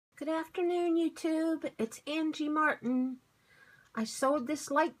Good afternoon, YouTube. It's Angie Martin. I sold this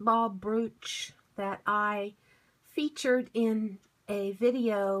light bulb brooch that I featured in a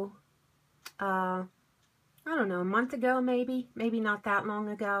video, I don't know, a month ago maybe not that long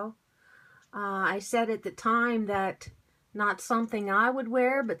ago. I said at the time that not something I would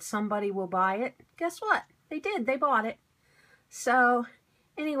wear, but somebody will buy it. Guess what? They did. They bought it. So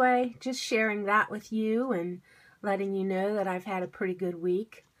anyway, just sharing that with you and letting you know that I've had a pretty good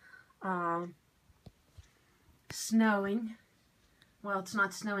week. Snowing. Well, it's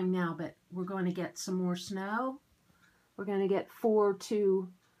not snowing now, but we're going to get some more snow. We're going to get 4 to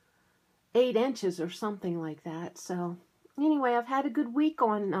 8 inches or something like that. So anyway, I've had a good week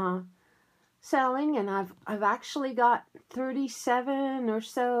on selling, and I've actually got 37 or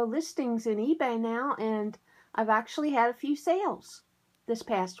so listings in eBay now, and I've actually had a few sales this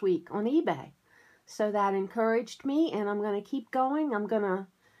past week on eBay. So that encouraged me, and I'm going to keep going. I'm going to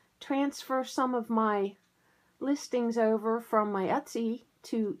transfer some of my listings over from my Etsy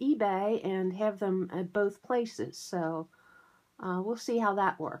to eBay and have them at both places. So we'll see how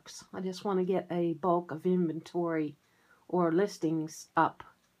that works. I just want to get a bulk of inventory or listings up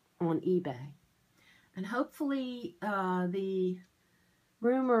on eBay. And hopefully the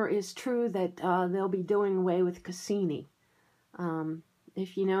rumor is true that they'll be doing away with Cassini.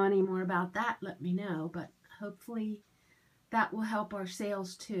 If you know any more about that, let me know. But hopefully that will help our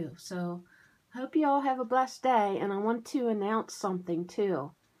sales too. So hope you all have a blessed day. And I want to announce something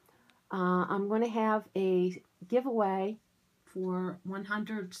too. I'm going to have a giveaway for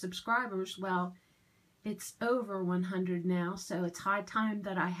 100 subscribers. Well, it's over 100 now, so it's high time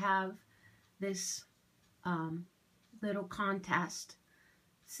that I have this little contest.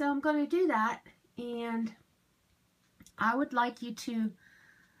 So I'm going to do that, and I would like you to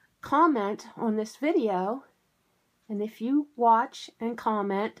comment on this video. And if you watch and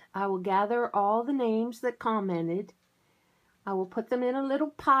comment, I will gather all the names that commented. I will put them in a little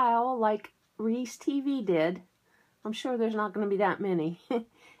pile like Reese TV did. I'm sure there's not going to be that many. And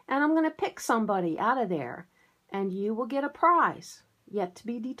I'm going to pick somebody out of there. And you will get a prize, yet to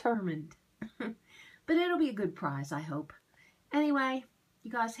be determined. But it'll be a good prize, I hope. Anyway,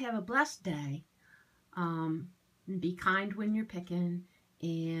 you guys have a blessed day. Be kind when you're picking.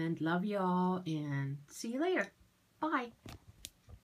 And love you all. And see you later. Bye.